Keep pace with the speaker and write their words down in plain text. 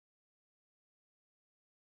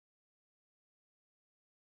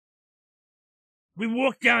We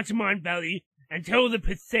walk down to Mine Valley and tell the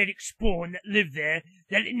pathetic spawn that live there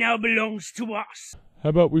that it now belongs to us. How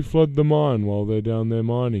about we flood the mine while they're down there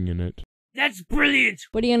mining in it? That's brilliant!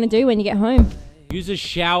 What are you going to do when you get home? Use a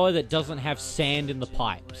shower that doesn't have sand in the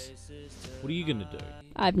pipes. What are you gonna do?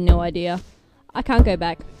 I have no idea. I can't go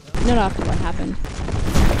back. Not after what happened.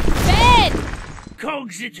 Ben!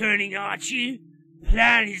 Cogs are turning, Archie.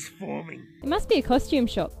 Plan is forming. It must be a costume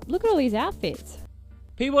shop. Look at all these outfits.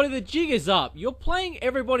 Peabody, the jig is up. You're playing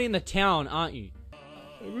everybody in the town, aren't you?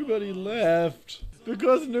 Everybody left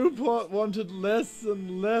because Newport wanted less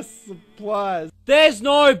and less supplies. There's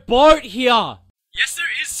no boat here! Yes, there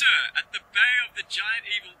is, sir, at the bay of the giant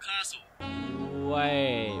evil castle.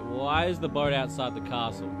 Wait, why is the boat outside the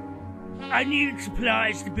castle? I needed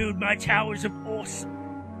supplies to build my towers of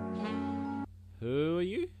awesome. Who are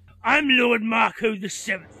you? I'm Lord Marco the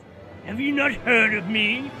Seventh. Have you not heard of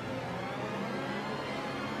me?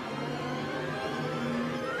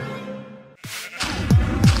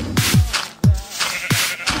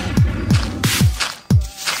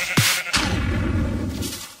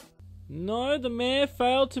 No, the mayor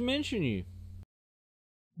failed to mention you.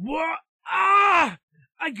 What? Ah!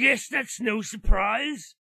 I guess that's no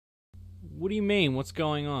surprise. What do you mean? What's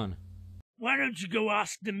going on? Why don't you go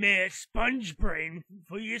ask the mayor Spongebrain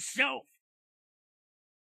for yourself?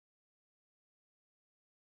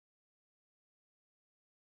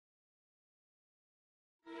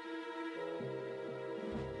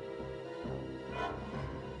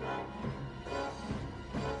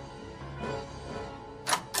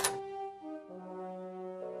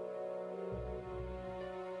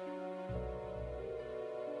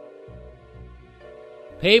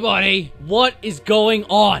 Peabody, what is going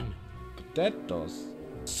on? Potatoes.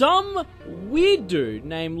 Some weird dude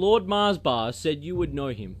named Lord Marsbar said you would know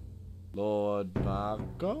him. Lord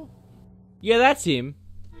Marco? Yeah, that's him.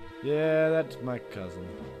 Yeah, that's my cousin.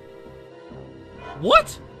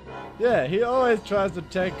 What? Yeah, he always tries to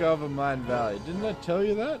take over Mine Valley. Didn't I tell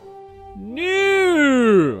you that?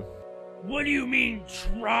 No! What do you mean,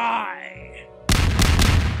 try?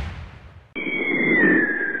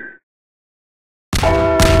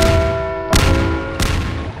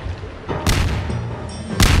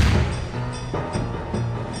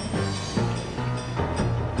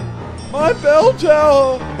 My bell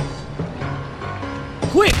tower!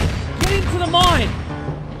 Quick! Get into the mine!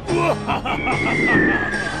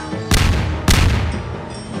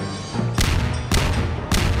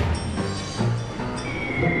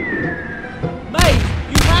 Mate,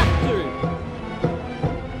 you have to!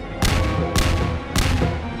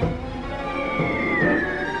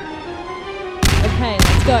 Okay,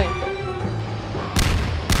 let's go.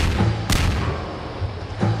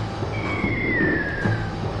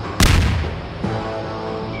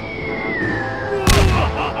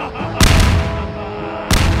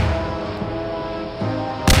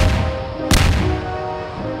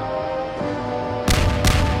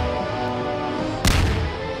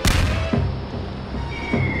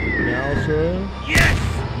 Now, sir? Yes!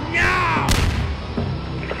 Now!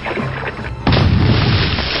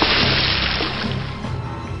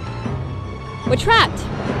 We're trapped.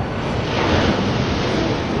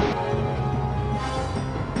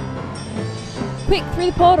 Quick, through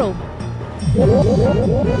the portal.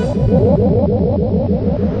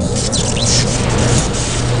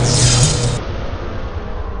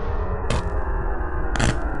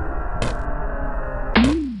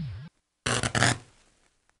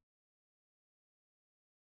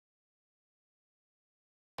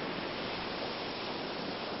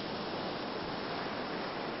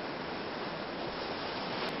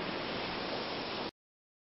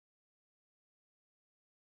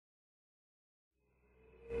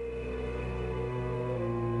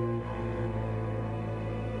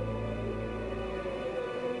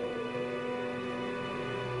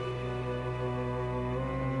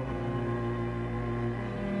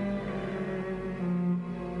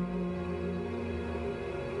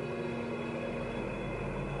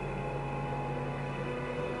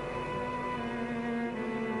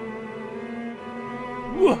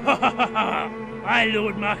 I,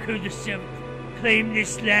 Lord Marco the Seventh, claim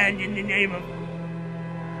this land in the name of...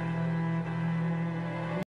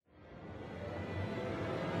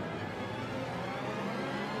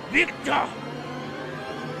 Victor!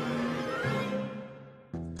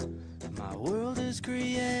 My world is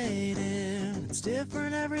created, it's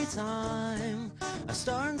different every time. I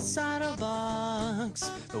start inside a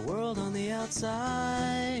box, the world on the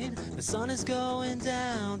outside. The sun is going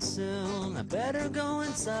down soon, I better go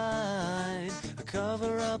inside. I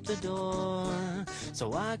cover up the door,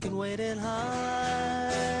 so I can wait and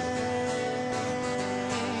hide.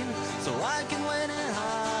 So I can wait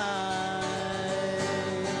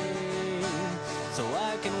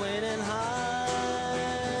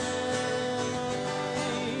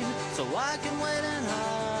so I can wait and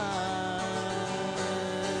hide.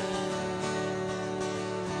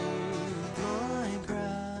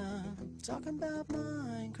 Minecraft, talking about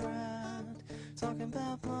Minecraft, talking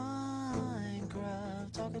about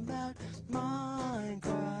Minecraft, talking about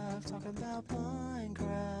Minecraft, talking about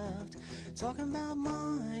Minecraft, talking about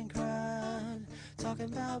Minecraft, talking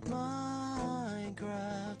about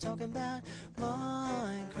Minecraft, talking about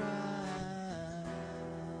Minecraft.